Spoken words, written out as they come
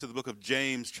To the book of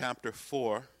James, chapter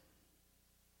 4.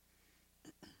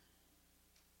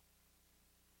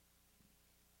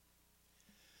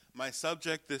 My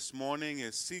subject this morning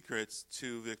is secrets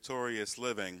to victorious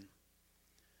living,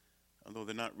 although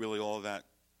they're not really all that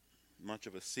much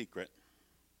of a secret.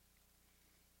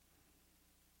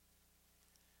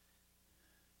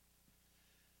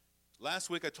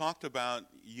 Last week I talked about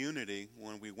unity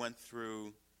when we went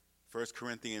through 1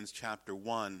 Corinthians chapter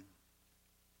 1.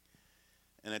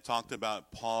 And I talked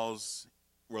about Paul's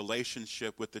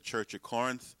relationship with the church at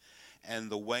Corinth and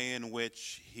the way in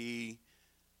which he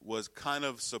was kind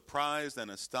of surprised and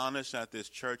astonished at this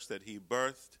church that he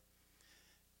birthed,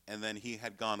 and then he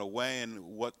had gone away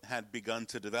and what had begun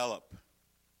to develop.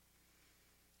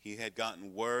 He had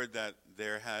gotten word that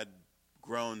there had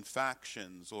grown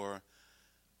factions or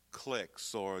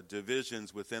cliques or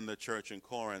divisions within the church in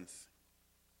Corinth.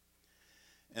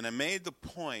 And I made the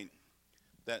point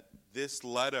that this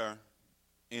letter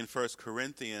in 1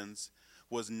 Corinthians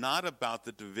was not about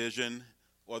the division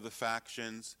or the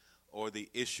factions or the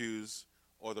issues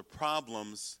or the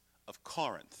problems of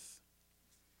Corinth.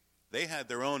 They had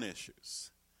their own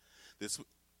issues.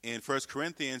 In 1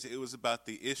 Corinthians, it was about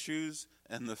the issues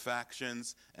and the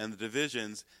factions and the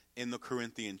divisions in the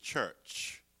Corinthian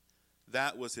church.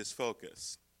 That was his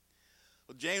focus.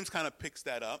 Well, James kind of picks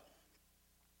that up.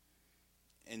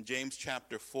 In James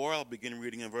chapter 4, I'll begin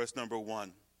reading in verse number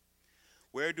 1.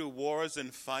 Where do wars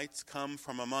and fights come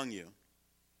from among you?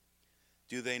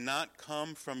 Do they not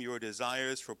come from your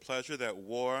desires for pleasure that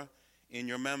war in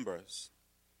your members?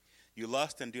 You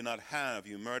lust and do not have.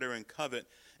 You murder and covet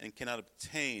and cannot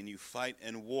obtain. You fight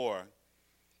and war.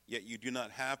 Yet you do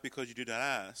not have because you do not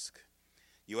ask.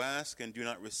 You ask and do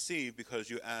not receive because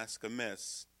you ask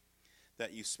amiss,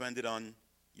 that you spend it on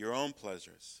your own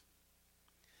pleasures.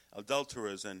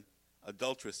 Adulterers and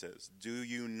adulteresses, do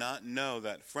you not know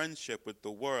that friendship with the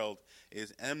world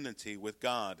is enmity with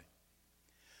God?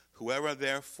 Whoever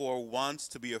therefore wants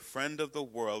to be a friend of the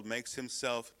world makes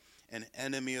himself an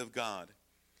enemy of God.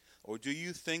 Or do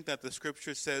you think that the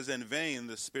scripture says in vain,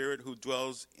 the Spirit who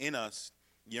dwells in us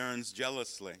yearns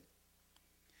jealously?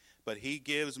 But he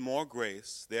gives more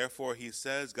grace. Therefore he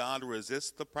says, God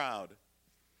resists the proud,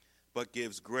 but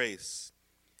gives grace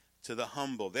to the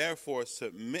humble. Therefore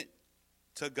submit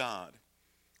to God.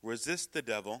 Resist the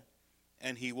devil,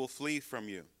 and he will flee from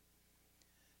you.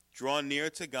 Draw near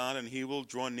to God, and he will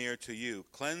draw near to you.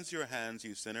 Cleanse your hands,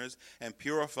 you sinners, and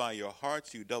purify your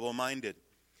hearts, you double-minded.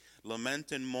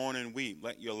 Lament and mourn and weep.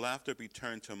 Let your laughter be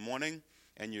turned to mourning,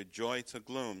 and your joy to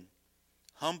gloom.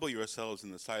 Humble yourselves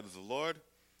in the sight of the Lord,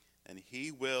 and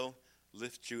he will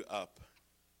lift you up.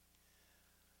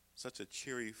 Such a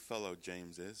cheery fellow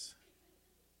James is.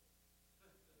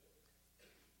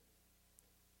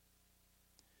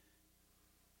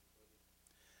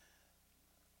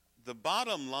 The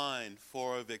bottom line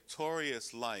for a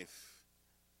victorious life,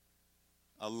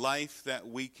 a life that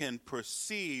we can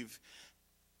perceive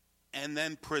and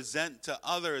then present to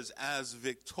others as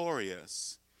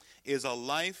victorious, is a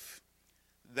life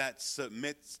that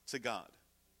submits to God.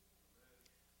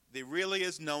 There really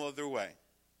is no other way.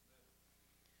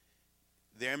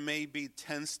 There may be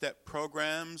 10-step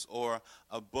programs or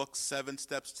a book, 7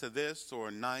 steps to this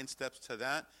or 9 steps to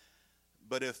that.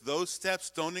 But if those steps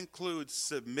don't include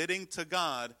submitting to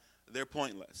God, they're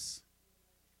pointless.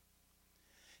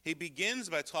 He begins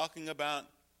by talking about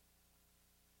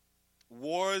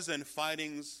wars and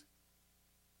fightings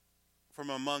from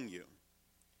among you.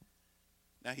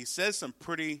 Now he says some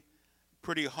pretty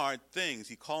hard things.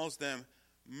 He calls them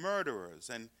murderers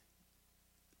and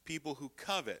people who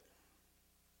covet.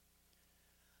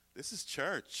 This is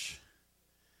church.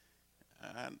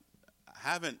 I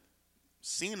haven't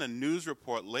seen a news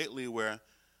report lately where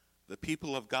the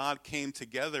people of God came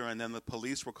together and then the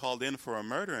police were called in for a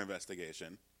murder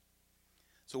investigation.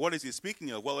 So what is he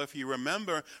speaking of? Well, if you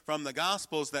remember from the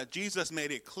Gospels that Jesus made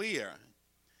it clear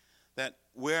that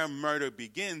where murder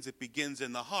begins, it begins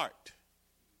in the heart.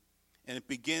 And it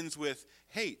begins with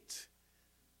hate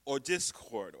or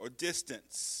discord or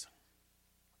distance.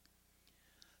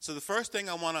 So the first thing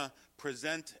I want to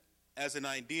present as an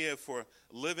idea for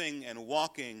living and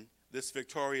walking this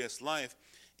victorious life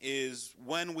is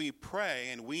when we pray,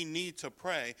 and we need to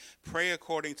pray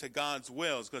according to God's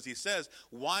wills. Because he says,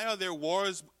 why are there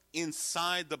wars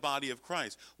inside the body of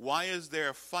Christ? Why is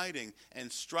there fighting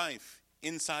and strife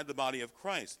inside the body of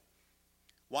Christ?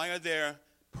 Why are there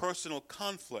personal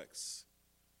conflicts?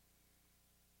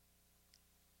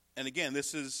 And again,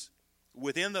 this is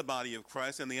within the body of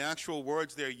Christ, and the actual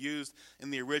words there used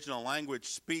in the original language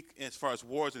speak as far as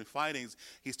wars and fightings.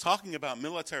 He's talking about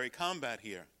military combat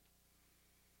here.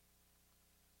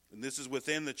 And this is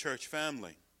within the church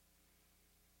family.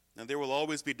 And there will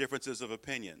always be differences of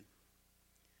opinion.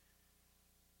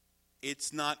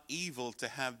 It's not evil to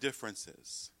have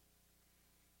differences.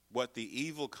 What the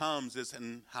evil comes is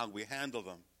in how we handle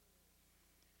them.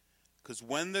 Because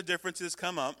when the differences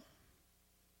come up,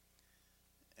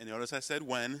 and notice I said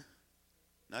when,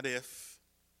 not if,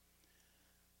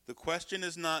 the question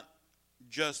is not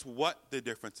just what the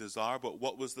differences are, but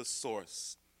what was the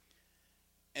source.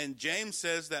 And James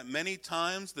says that many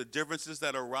times the differences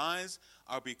that arise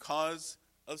are because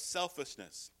of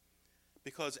selfishness.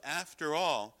 Because after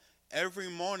all, every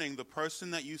morning the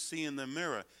person that you see in the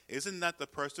mirror, isn't that the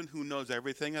person who knows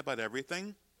everything about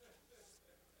everything?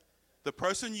 The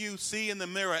person you see in the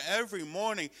mirror every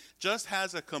morning just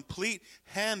has a complete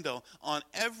handle on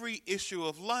every issue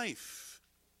of life.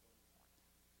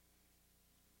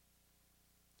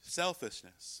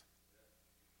 Selfishness.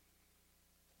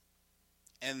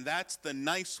 And that's the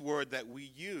nice word that we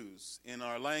use in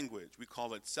our language. We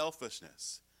call it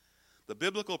selfishness. The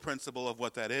biblical principle of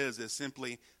what that is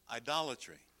simply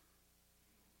idolatry.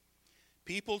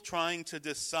 People trying to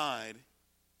decide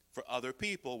for other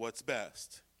people what's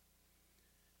best.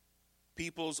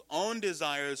 People's own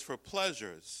desires for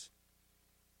pleasures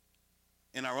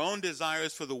and our own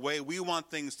desires for the way we want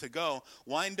things to go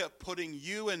wind up putting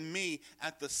you and me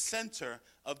at the center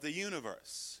of the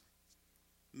universe.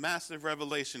 Massive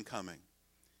revelation coming.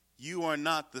 You are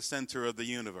not the center of the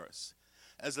universe.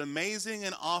 As amazing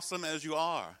and awesome as you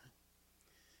are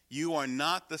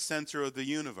not the center of the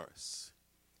universe.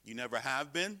 You never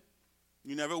have been.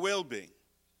 You never will be.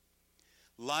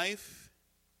 Life,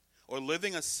 or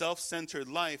living a self-centered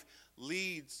life,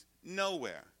 leads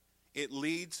nowhere. It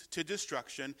leads to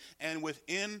destruction, and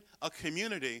within a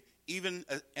community, even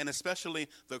and especially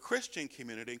the Christian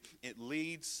community, it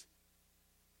leads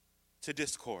to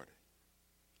discord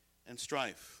and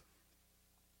strife.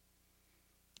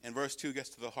 And verse 2 gets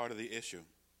to the heart of the issue.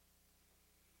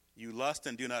 You lust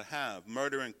and do not have,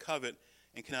 murder and covet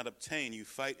and cannot obtain. You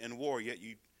fight and war, yet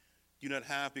you do not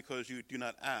have because you do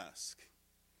not ask.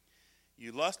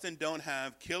 You lust and don't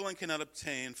have, kill and cannot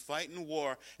obtain, fight and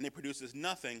war, and it produces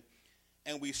nothing.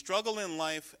 And we struggle in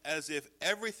life as if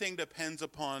everything depends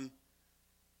upon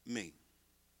me.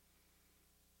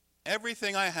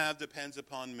 Everything I have depends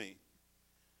upon me.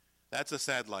 That's a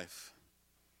sad life.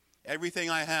 Everything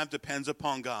I have depends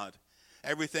upon God.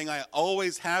 Everything I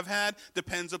always have had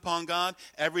depends upon God.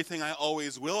 Everything I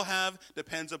always will have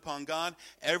depends upon God.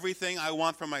 Everything I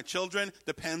want for my children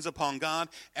depends upon God.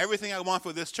 Everything I want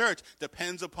for this church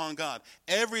depends upon God.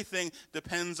 Everything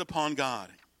depends upon God.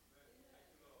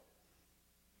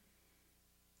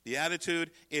 The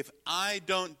attitude, if I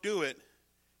don't do it,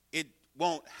 it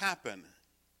won't happen,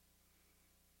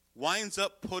 winds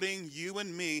up putting you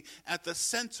and me at the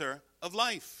center of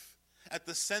life. At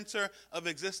the center of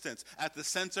existence, at the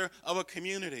center of a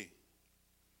community.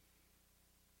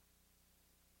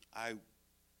 I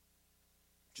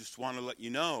just want to let you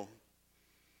know,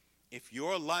 if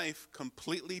your life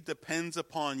completely depends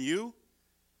upon you,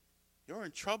 you're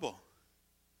in trouble.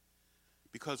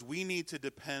 Because we need to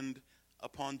depend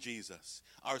upon Jesus.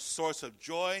 Our source of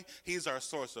joy, He's our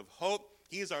source of hope,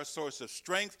 He's our source of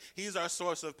strength, He's our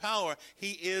source of power,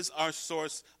 He is our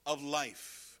source of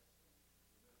life.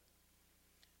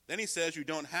 Then he says you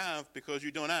don't have because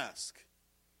you don't ask.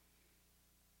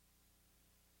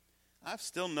 I've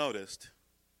still noticed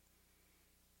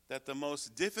that the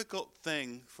most difficult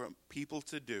thing for people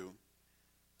to do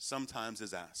sometimes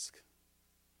is ask.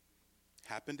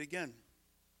 Happened again.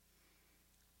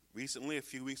 Recently, a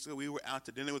few weeks ago, we were out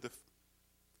to dinner with a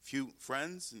few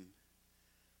friends, and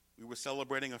we were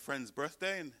celebrating a friend's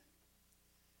birthday and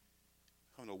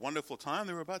having a wonderful time.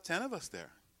 There were about 10 of us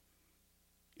there.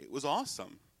 It was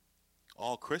awesome.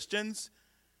 All Christians,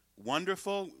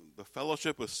 wonderful. The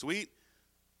fellowship was sweet.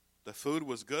 The food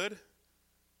was good.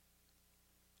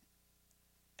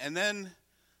 And then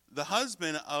the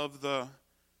husband of the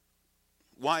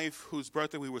wife whose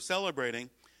birthday we were celebrating,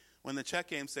 when the check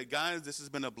came, said, guys, this has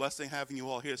been a blessing having you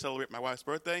all here to celebrate my wife's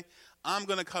birthday. I'm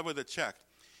going to cover the check.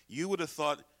 You would have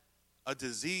thought a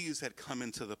disease had come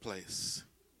into the place.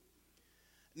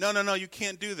 No, you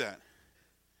can't do that.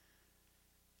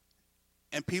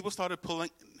 And people started pulling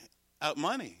out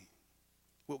money.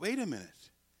 Well, wait a minute.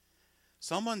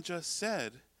 Someone just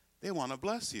said they want to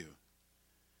bless you.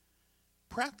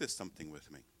 Practice something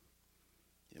with me.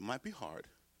 It might be hard,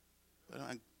 but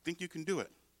I think you can do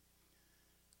it.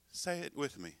 Say it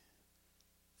with me.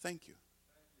 Thank you.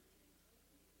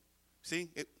 See?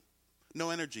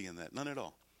 No energy in that. None at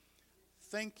all.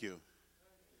 Thank you.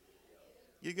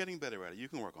 You're getting better at it. You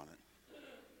can work on it.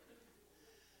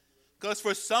 Because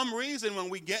for some reason, when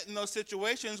we get in those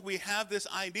situations, we have this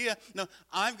idea, no,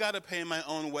 I've got to pay my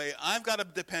own way. I've got to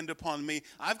depend upon me.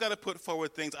 I've got to put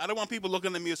forward things. I don't want people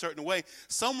looking at me a certain way.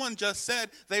 Someone just said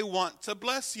they want to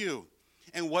bless you.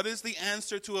 And what is the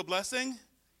answer to a blessing?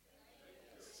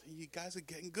 You guys are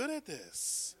getting good at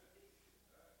this.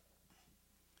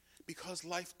 Because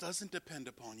life doesn't depend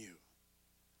upon you.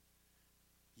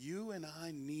 You and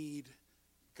I need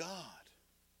God.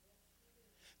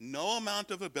 No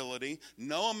amount of ability,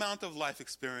 no amount of life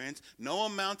experience, no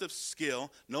amount of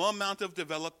skill, no amount of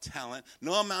developed talent,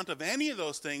 no amount of any of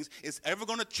those things is ever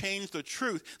going to change the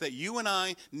truth that you and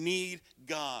I need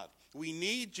God. We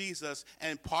need Jesus,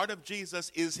 and part of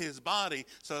Jesus is his body.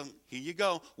 So here you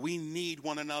go. We need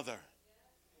one another.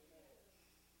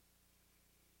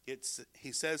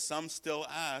 He says some still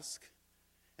ask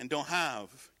and don't have.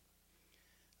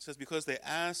 It says because they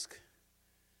ask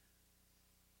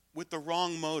with the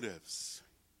wrong motives.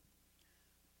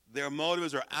 Their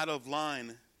motives are out of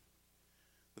line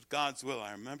with God's will.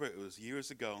 I remember it was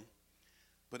years ago,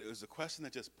 but it was a question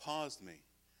that just paused me.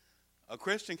 A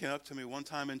Christian came up to me one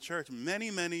time in church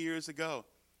many, many years ago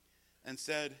and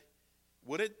said,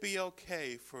 would it be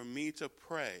okay for me to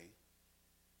pray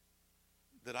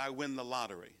that I win the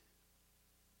lottery?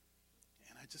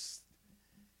 And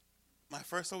my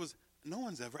first thought was, no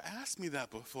one's ever asked me that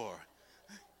before.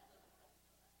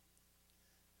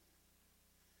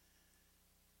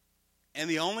 And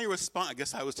the only response, I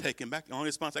guess I was taken back, the only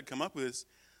response I'd come up with is,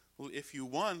 well, if you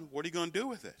won, what are you going to do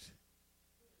with it?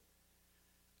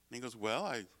 And he goes, well,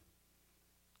 I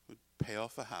would pay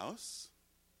off a house,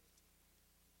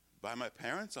 buy my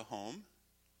parents a home,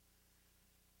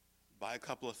 buy a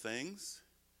couple of things,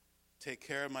 take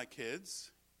care of my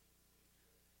kids.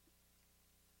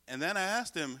 And then I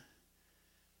asked him,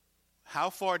 how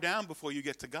far down before you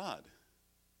get to God?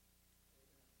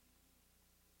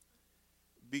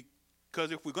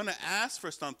 Because if we're going to ask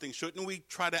for something, shouldn't we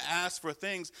try to ask for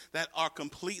things that are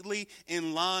completely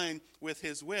in line with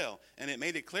his will? And it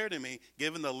made it clear to me,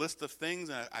 given the list of things,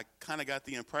 and I kind of got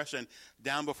the impression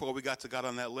down before we got to God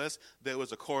on that list, there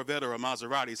was a Corvette or a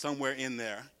Maserati somewhere in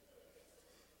there.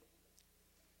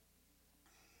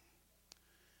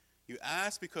 You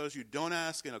ask because you don't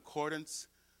ask in accordance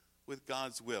with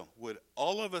God's will. Would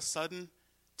all of a sudden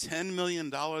 $10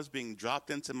 million being dropped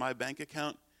into my bank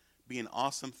account be an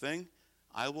awesome thing?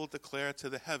 I will declare to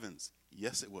the heavens,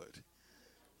 yes, it would.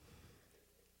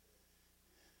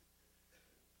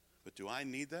 But do I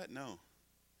need that? No.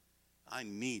 I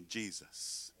need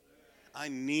Jesus. I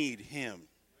need him.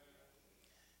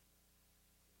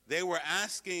 They were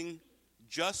asking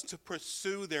just to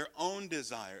pursue their own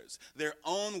desires, their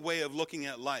own way of looking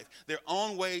at life, their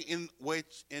own way in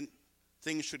which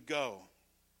things should go.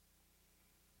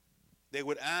 They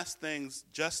would ask things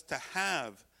just to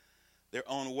have their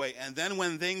own way. And then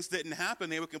when things didn't happen,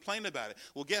 they would complain about it.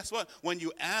 Well, guess what? When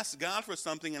you ask God for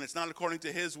something and it's not according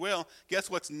to his will, guess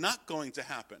what's not going to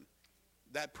happen?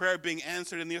 That prayer being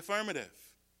answered in the affirmative.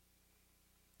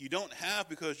 You don't have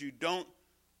because you don't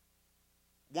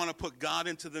want to put God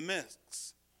into the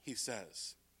mix, he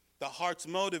says. The heart's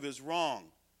motive is wrong.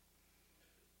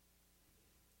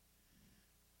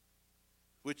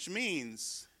 Which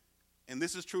means, and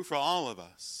this is true for all of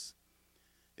us,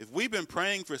 if we've been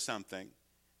praying for something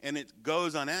and it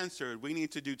goes unanswered, we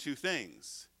need to do two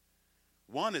things.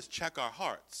 One is check our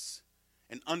hearts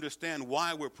and understand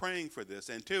why we're praying for this.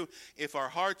 And two, if our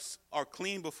hearts are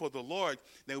clean before the Lord,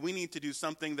 then we need to do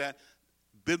something that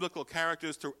biblical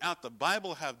characters throughout the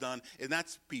Bible have done, and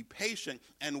that's be patient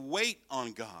and wait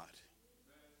on God.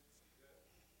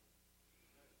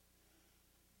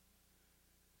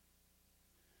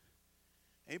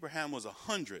 Abraham was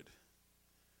 100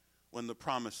 when the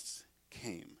promise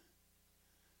came.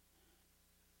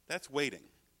 That's waiting.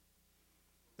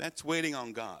 That's waiting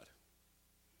on God.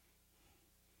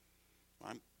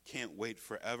 I can't wait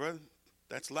forever.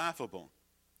 That's laughable.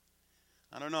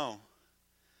 I don't know.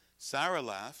 Sarah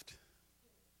laughed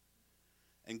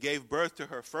and gave birth to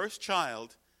her first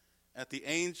child at the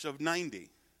age of 90.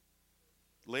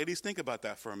 Ladies, think about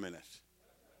that for a minute.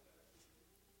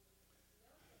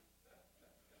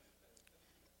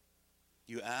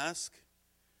 You ask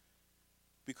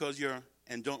because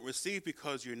and don't receive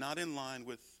because you're not in line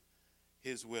with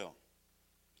his will.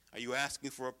 Are you asking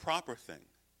for a proper thing?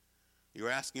 You're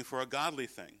asking for a godly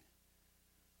thing.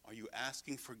 Are you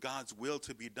asking for God's will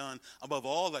to be done above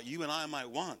all that you and I might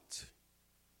want?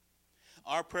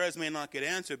 Our prayers may not get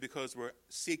answered because we're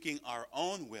seeking our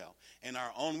own will and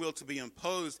our own will to be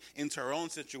imposed into our own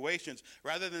situations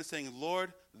rather than saying,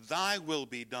 Lord, thy will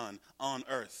be done on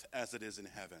earth as it is in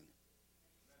heaven.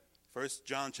 1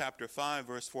 John chapter 5,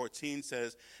 verse 14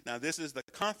 says, "Now this is the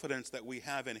confidence that we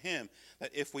have in him,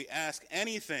 that if we ask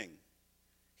anything,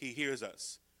 he hears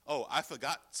us." Oh, I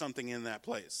forgot something in that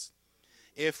place.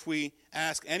 If we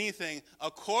ask anything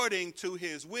according to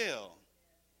his will,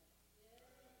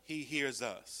 he hears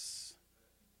us.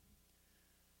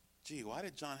 Gee, why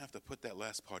did John have to put that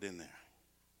last part in there?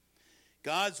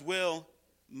 God's will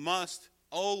must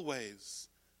always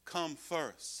come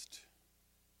first.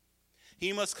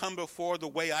 He must come before the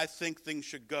way I think things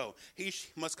should go. He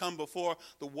must come before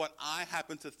what I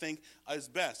happen to think is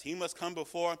best. He must come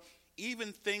before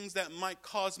even things that might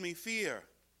cause me fear.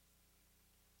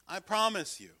 I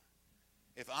promise you,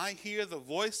 if I hear the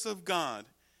voice of God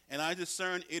and I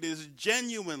discern it is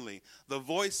genuinely the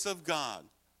voice of God,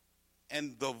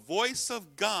 and the voice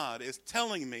of God is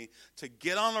telling me to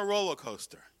get on a roller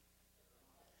coaster,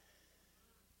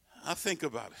 I'll think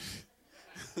about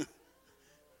it.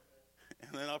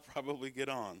 And then I'll probably get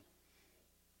on.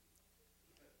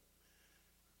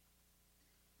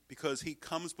 Because he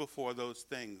comes before those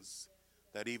things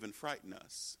that even frighten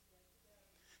us.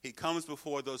 He comes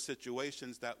before those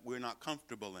situations that we're not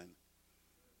comfortable in.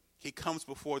 He comes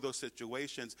before those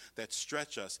situations that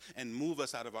stretch us and move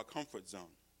us out of our comfort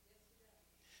zone.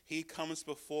 He comes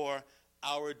before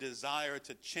our desire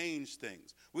to change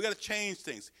things. We got to change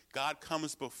things. God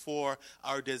comes before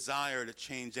our desire to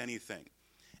change anything.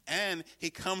 And he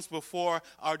comes before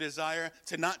our desire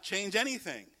to not change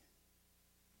anything.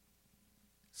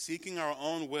 Seeking our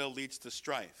own will leads to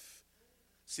strife.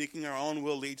 Seeking our own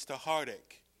will leads to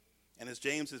heartache. And as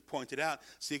James has pointed out,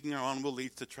 seeking our own will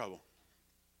leads to trouble.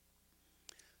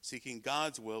 Seeking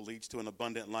God's will leads to an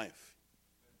abundant life.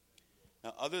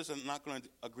 Now, others are not going to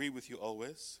agree with you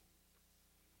always.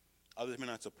 Others may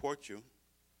not support you.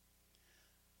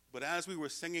 But as we were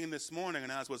singing this morning,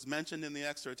 and as was mentioned in the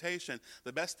exhortation,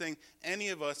 the best thing any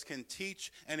of us can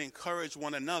teach and encourage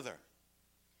one another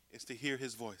is to hear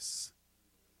his voice.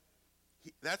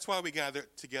 That's why we gather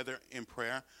together in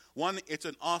prayer. One, it's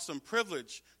an awesome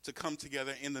privilege to come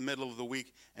together in the middle of the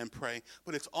week and pray,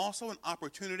 but it's also an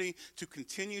opportunity to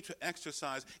continue to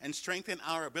exercise and strengthen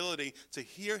our ability to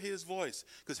hear his voice.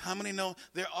 Because how many know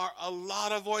there are a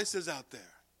lot of voices out there?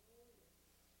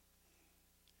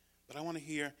 But I want to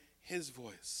hear his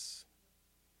voice.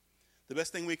 The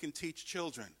best thing we can teach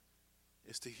children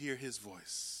is to hear his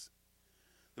voice.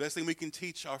 The best thing we can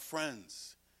teach our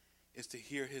friends is to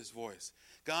hear his voice.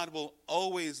 God will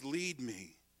always lead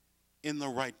me in the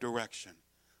right direction.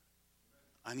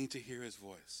 I need to hear his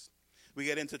voice. We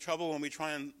get into trouble when we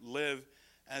try and live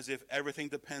as if everything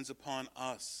depends upon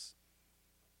us.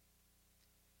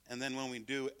 And then when we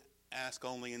do, ask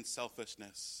only in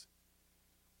selfishness.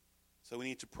 So we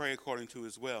need to pray according to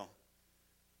his will.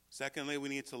 Secondly, we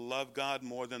need to love God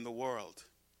more than the world.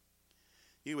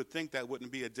 You would think that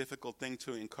wouldn't be a difficult thing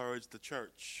to encourage the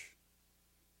church.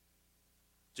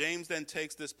 James then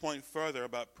takes this point further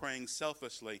about praying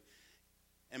selfishly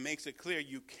and makes it clear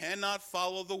you cannot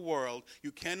follow the world,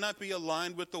 you cannot be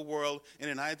aligned with the world in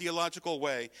an ideological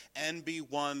way and be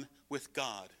one with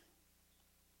God.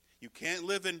 You can't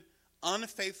live an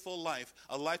unfaithful life,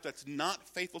 a life that's not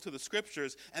faithful to the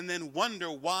scriptures, and then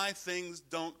wonder why things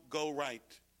don't go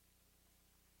right.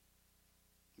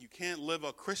 You can't live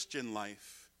a Christian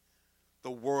life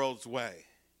the world's way.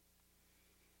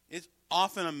 It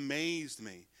often amazed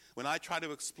me when I try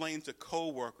to explain to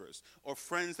coworkers or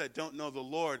friends that don't know the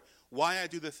Lord why I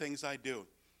do the things I do.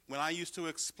 When I used to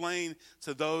explain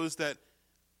to those that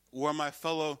were my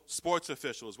fellow sports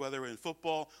officials, whether in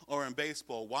football or in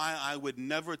baseball, why I would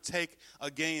never take a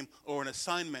game or an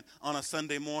assignment on a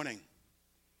Sunday morning.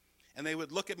 And they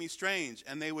would look at me strange,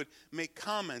 and they would make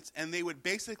comments, and they would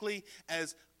basically,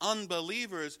 as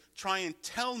unbelievers, try and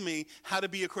tell me how to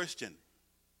be a Christian.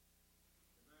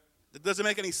 It doesn't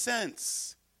make any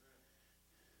sense.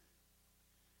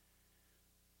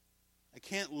 I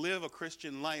can't live a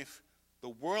Christian life the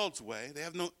world's way. They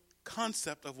have no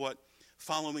concept of what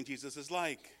following Jesus is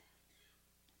like.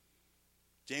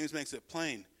 James makes it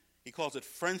plain. He calls it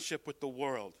friendship with the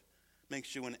world.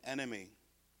 Makes you an enemy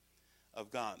of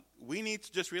God. We need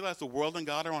to just realize the world and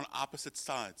God are on opposite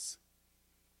sides.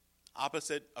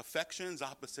 Opposite affections,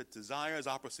 opposite desires,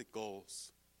 opposite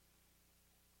goals.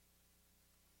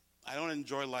 I don't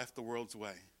enjoy life the world's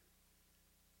way.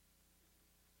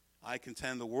 I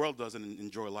contend the world doesn't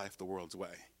enjoy life the world's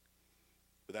way.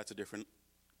 But that's a different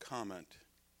comment.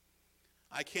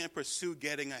 I can't pursue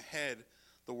getting ahead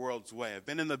the world's way. I've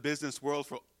been in the business world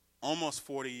for almost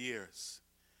 40 years.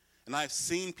 And I've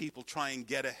seen people try and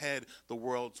get ahead the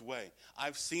world's way.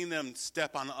 I've seen them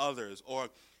step on others or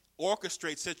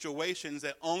orchestrate situations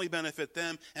that only benefit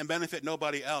them and benefit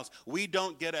nobody else. We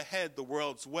don't get ahead the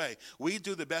world's way. We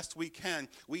do the best we can.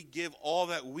 We give all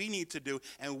that we need to do,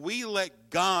 and we let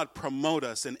God promote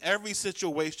us in every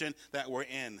situation that we're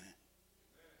in.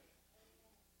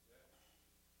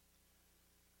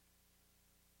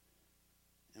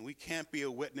 And we can't be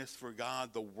a witness for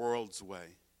God the world's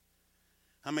way.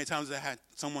 How many times have I had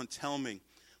someone tell me,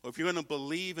 well, if you're going to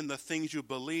believe in the things you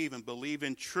believe and believe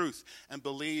in truth and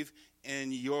believe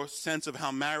in your sense of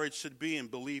how marriage should be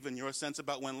and believe in your sense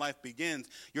about when life begins,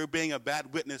 you're being a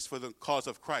bad witness for the cause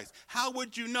of Christ. How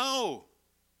would you know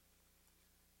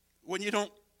when you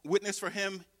don't witness for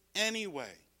him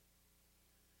anyway?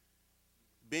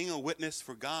 Being a witness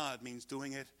for God means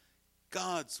doing it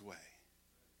God's way,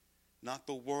 not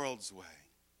the world's way.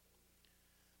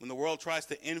 When the world tries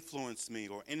to influence me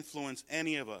or influence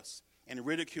any of us and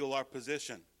ridicule our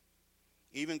position,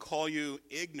 even call you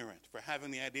ignorant for having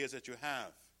the ideas that you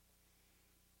have.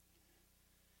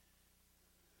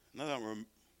 Another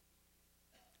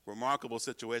remarkable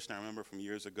situation I remember from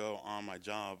years ago on my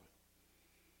job.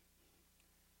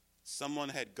 Someone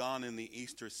had gone in the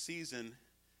Easter season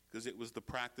because it was the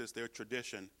practice, their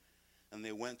tradition, and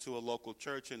they went to a local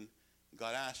church and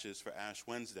got ashes for Ash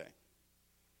Wednesday.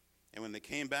 And when they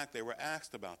came back, they were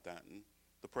asked about that, and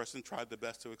the person tried the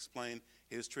best to explain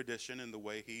his tradition and the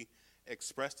way he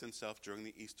expressed himself during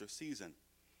the Easter season.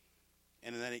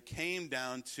 And then it came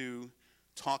down to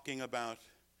talking about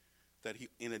that he,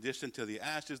 in addition to the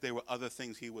ashes, there were other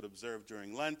things he would observe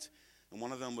during Lent, and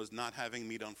one of them was not having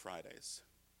meat on Fridays.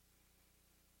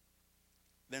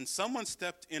 Then someone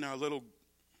stepped in our little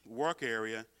work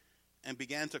area and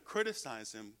began to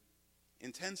criticize him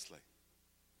intensely.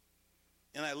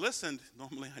 And I listened.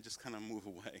 Normally I just kind of move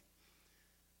away.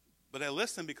 But I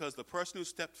listened because the person who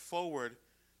stepped forward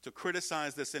to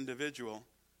criticize this individual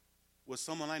was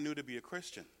someone I knew to be a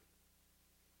Christian.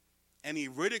 And he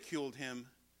ridiculed him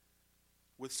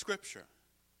with Scripture.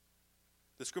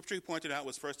 The Scripture he pointed out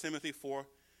was 1 Timothy 4,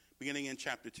 beginning in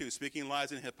chapter 2. Speaking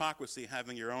lies and hypocrisy,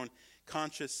 having your own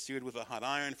conscience seared with a hot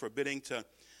iron, forbidding to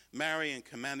marry and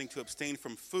commanding to abstain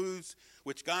from foods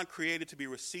which God created to be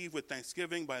received with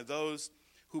thanksgiving by those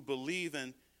who believe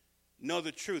and know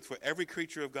the truth. For every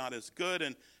creature of God is good,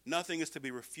 and nothing is to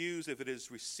be refused if it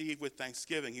is received with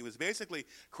thanksgiving. He was basically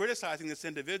criticizing this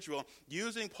individual,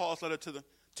 using Paul's letter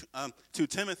to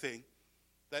Timothy,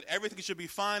 that everything should be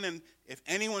fine, and if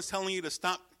anyone's telling you to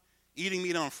stop eating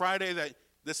meat on Friday, that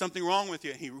there's something wrong with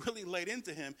you. And he really laid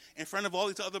into him in front of all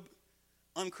these other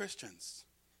unchristians.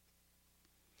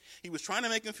 He was trying to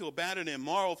make him feel bad and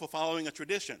immoral for following a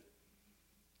tradition.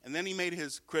 And then he made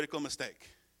his critical mistake.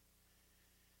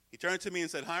 He turned to me and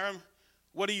said, Hiram,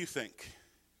 what do you think?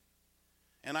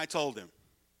 And I told him.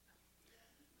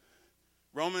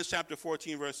 Romans chapter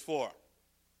 14, verse 4.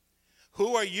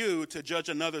 Who are you to judge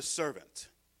another's servant?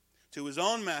 To his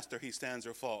own master he stands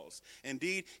or falls.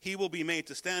 Indeed, he will be made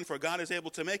to stand, for God is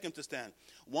able to make him to stand.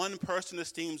 One person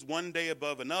esteems one day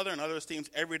above another, and another esteems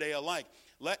every day alike.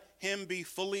 Let him be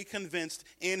fully convinced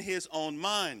in his own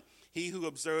mind. He who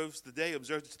observes the day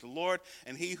observes it to the Lord,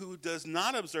 and he who does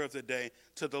not observe the day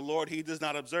to the Lord, he does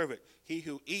not observe it. He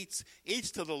who eats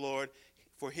to the Lord,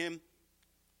 for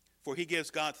he gives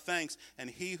God thanks, and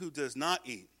he who does not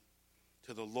eat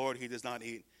to the Lord, he does not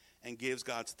eat and gives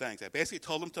God's thanks. I basically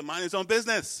told him to mind his own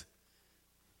business.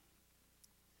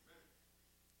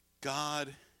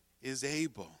 God is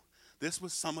able. This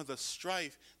was some of the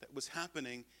strife that was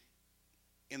happening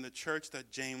in the church that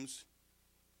James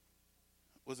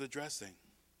was addressing.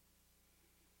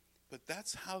 But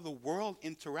that's how the world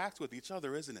interacts with each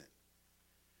other, isn't it?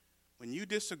 When you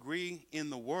disagree in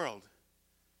the world,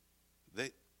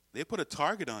 they put a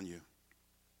target on you.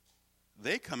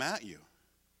 They come at you.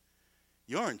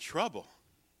 You're in trouble.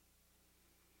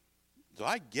 So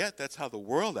I get that's how the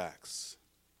world acts.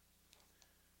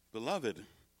 Beloved,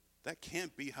 that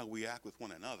can't be how we act with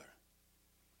one another.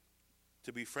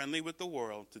 To be friendly with the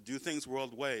world, to do things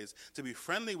world ways, to be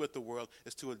friendly with the world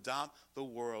is to adopt the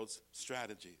world's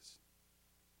strategies.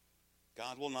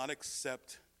 God will not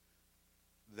accept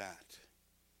that.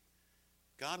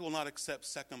 God will not accept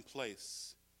second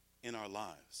place in our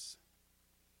lives.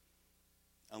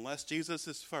 Unless Jesus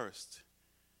is first,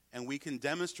 and we can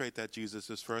demonstrate that Jesus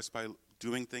is first by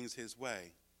doing things his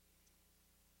way,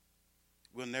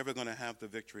 we're never going to have the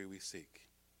victory we seek.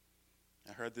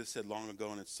 I heard this said long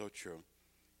ago, and it's so true.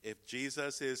 If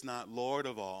Jesus is not Lord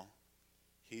of all,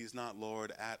 he's not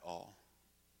Lord at all.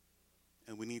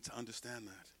 And we need to understand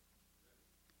that.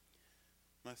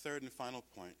 My third and final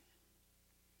point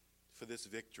for this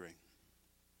victory.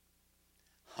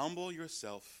 Humble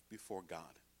yourself before God.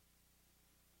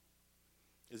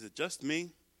 Is it just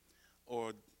me,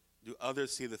 or do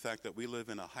others see the fact that we live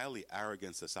in a highly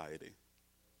arrogant society?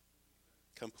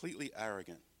 Completely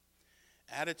arrogant.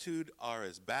 Attitudes are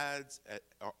as bad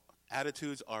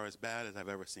as I've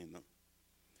ever seen them.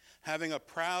 Having a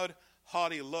proud,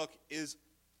 haughty look is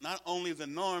not only the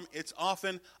norm, it's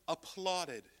often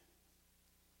applauded.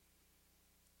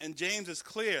 And James is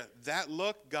clear, that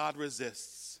look God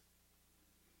resists.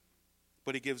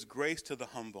 But he gives grace to the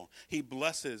humble. He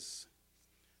blesses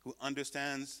who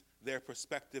understands their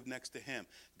perspective next to him.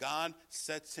 God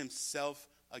sets himself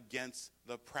against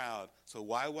the proud. So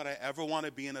why would I ever want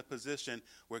to be in a position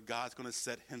where God's going to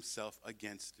set himself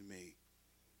against me?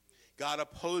 God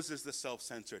opposes the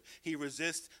self-centered. He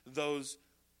resists those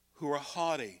who are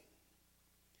haughty.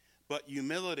 But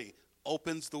humility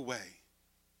opens the way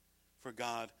for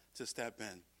God to step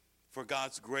in, for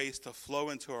God's grace to flow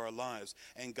into our lives,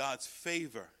 and God's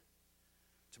favor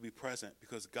to be present,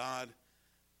 because God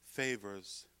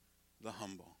favors the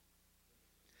humble.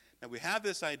 Now, we have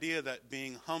this idea that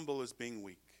being humble is being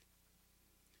weak.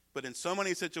 But in so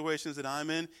many situations that I'm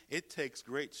in, it takes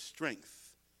great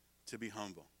strength to be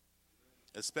humble.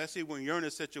 Especially when you're in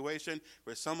a situation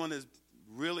where someone is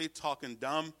really talking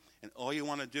dumb and all you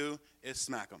want to do is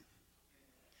smack them.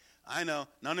 I know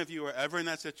none of you are ever in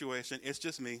that situation. It's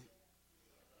just me.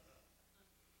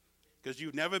 Because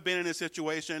you've never been in a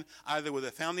situation either with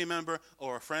a family member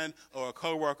or a friend or a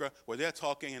coworker where they're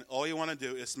talking and all you want to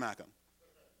do is smack them.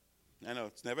 I know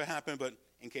it's never happened, but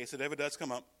in case it ever does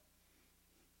come up,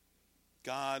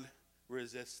 God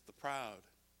resists the proud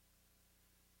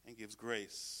and gives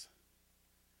grace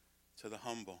to the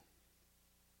humble.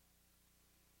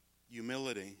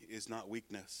 Humility is not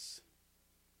weakness.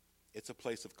 It's a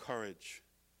place of courage.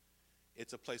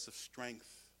 It's a place of strength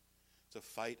to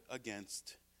fight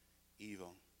against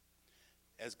evil.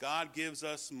 As God gives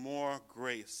us more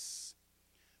grace,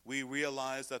 we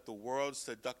realize that the world's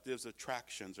seductive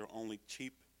attractions are only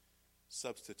cheap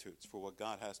substitutes for what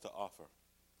God has to offer.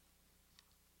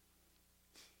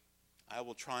 I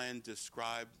will try and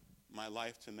describe my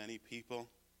life to many people,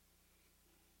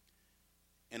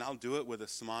 and I'll do it with a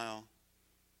smile.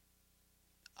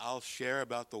 I'll share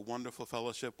about the wonderful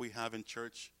fellowship we have in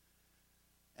church,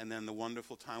 and then the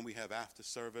wonderful time we have after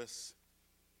service,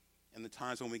 and the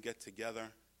times when we get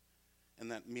together,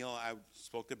 and that meal I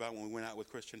spoke about when we went out with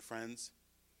Christian friends.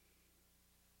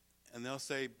 And they'll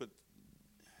say, but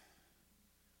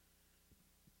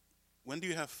when do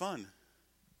you have fun?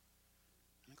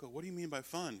 I go, what do you mean by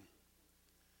fun?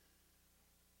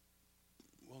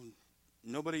 Well,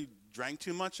 nobody drank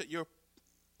too much at your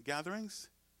gatherings?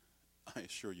 I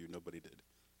assure you, nobody did.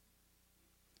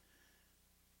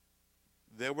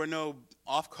 There were no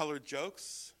off-color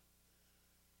jokes?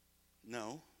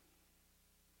 No.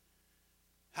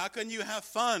 How can you have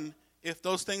fun if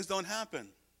those things don't happen?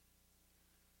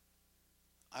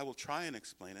 I will try and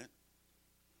explain it.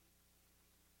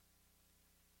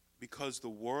 Because the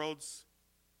world's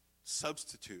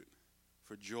substitute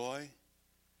for joy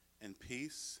and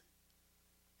peace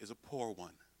is a poor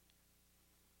one.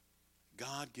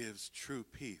 God gives true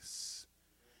peace,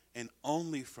 and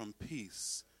only from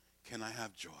peace can I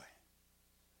have joy.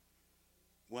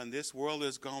 When this world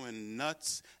is going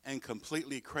nuts and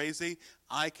completely crazy,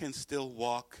 I can still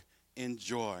walk in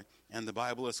joy. And the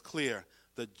Bible is clear.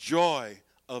 The joy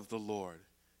of the Lord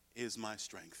is my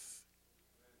strength.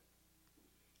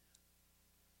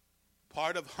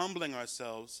 Part of humbling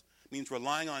ourselves means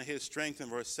relying on his strength in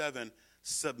verse 7,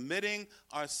 submitting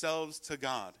ourselves to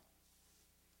God.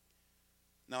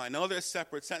 Now, I know there's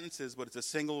separate sentences, but it's a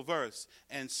single verse.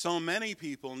 And so many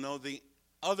people know the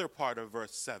other part of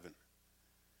verse 7.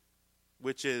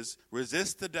 Which is,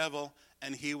 resist the devil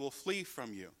and he will flee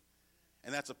from you.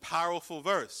 And that's a powerful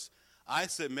verse. I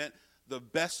submit the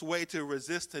best way to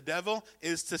resist the devil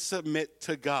is to submit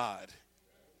to God.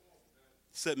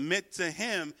 Submit to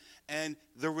him and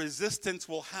the resistance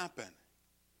will happen.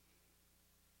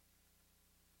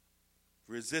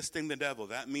 Resisting the devil,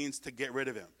 that means to get rid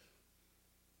of him.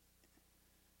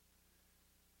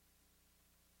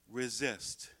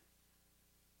 Resist.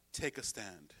 Take a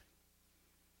stand.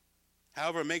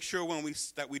 However, make sure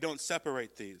that we don't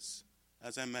separate these,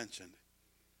 as I mentioned.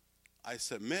 I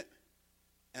submit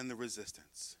and the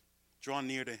resistance. Draw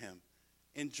near to him.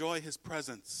 Enjoy his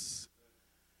presence.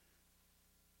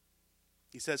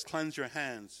 He says, cleanse your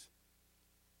hands.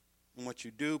 And what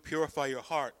you do, purify your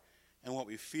heart. And what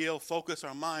we feel, focus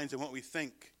our minds and what we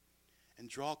think. And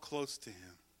draw close to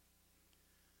him.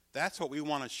 That's what we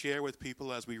want to share with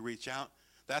people as we reach out.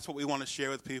 That's what we want to share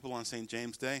with people on St.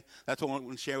 James Day. That's what we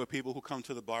want to share with people who come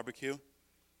to the barbecue.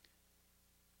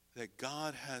 That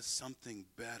God has something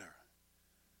better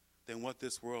than what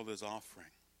this world is offering.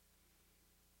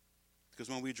 Because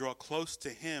when we draw close to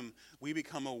him, we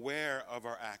become aware of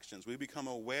our actions. We become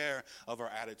aware of our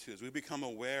attitudes. We become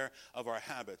aware of our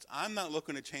habits. I'm not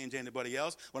looking to change anybody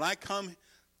else. When I come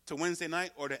to Wednesday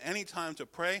night or to any time to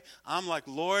pray, I'm like,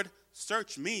 Lord,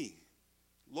 search me.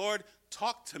 Lord,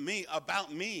 talk to me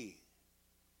about me.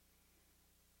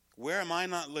 Where am I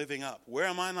not living up? Where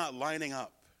am I not lining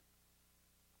up?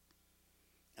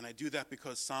 And I do that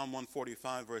because Psalm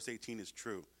 145, verse 18 is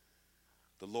true.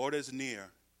 The Lord is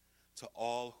near to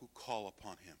all who call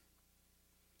upon him.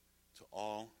 To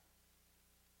all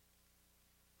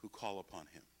who call upon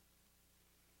him.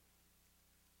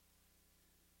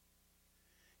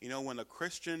 You know, when a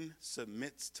Christian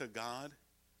submits to God,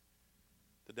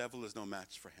 the devil is no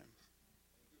match for him.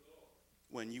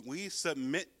 When we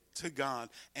submit to God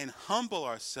and humble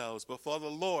ourselves before the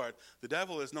Lord, the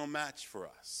devil is no match for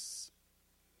us.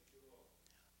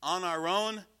 On our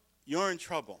own, you're in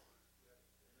trouble.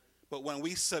 But when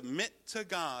we submit to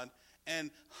God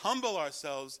and humble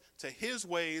ourselves to his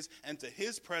ways and to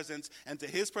his presence and to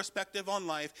his perspective on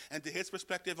life and to his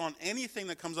perspective on anything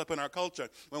that comes up in our culture,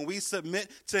 when we submit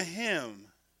to him,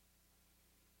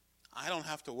 I don't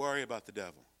have to worry about the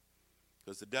devil,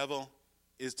 because the devil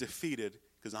is defeated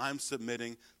because I'm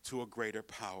submitting to a greater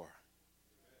power.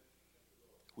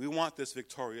 We want this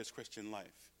victorious Christian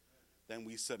life. Then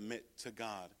we submit to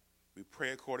God. We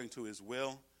pray according to his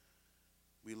will.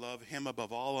 We love him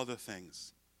above all other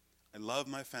things. I love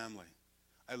my family.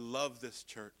 I love this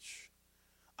church.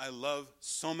 I love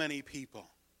so many people.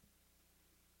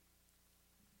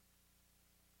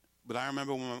 But I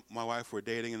remember when my wife were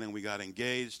dating and then we got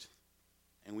engaged,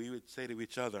 and we would say to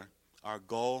each other, our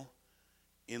goal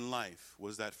in life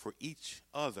was that for each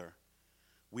other,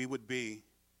 we would be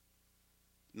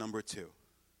number two.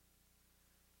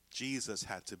 Jesus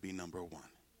had to be number one.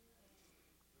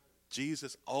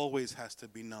 Jesus always has to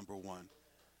be number one.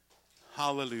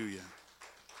 Hallelujah.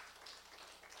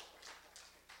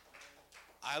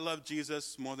 I love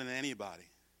Jesus more than anybody.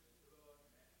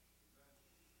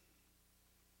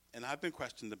 And I've been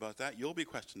questioned about that. You'll be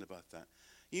questioned about that.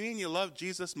 You mean you love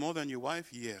Jesus more than your wife?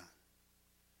 Yeah.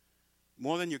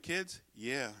 More than your kids?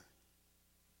 Yeah.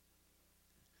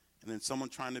 And then someone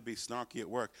trying to be snarky at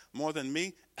work. More than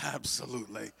me?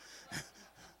 Absolutely.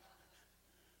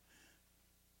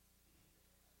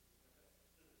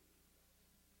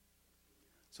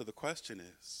 So the question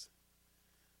is,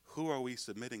 who are we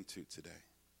submitting to today?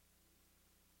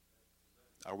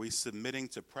 Are we submitting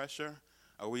to pressure?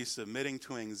 Are we submitting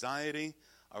to anxiety?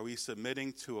 Are we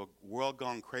submitting to a world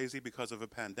gone crazy because of a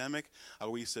pandemic? Are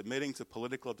we submitting to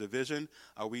political division?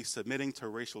 Are we submitting to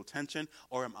racial tension?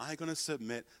 Or am I going to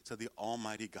submit to the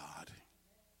Almighty God?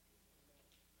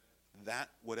 That,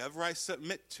 whatever I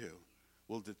submit to,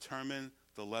 will determine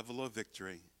the level of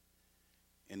victory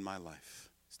in my life.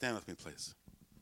 Stand with me, please.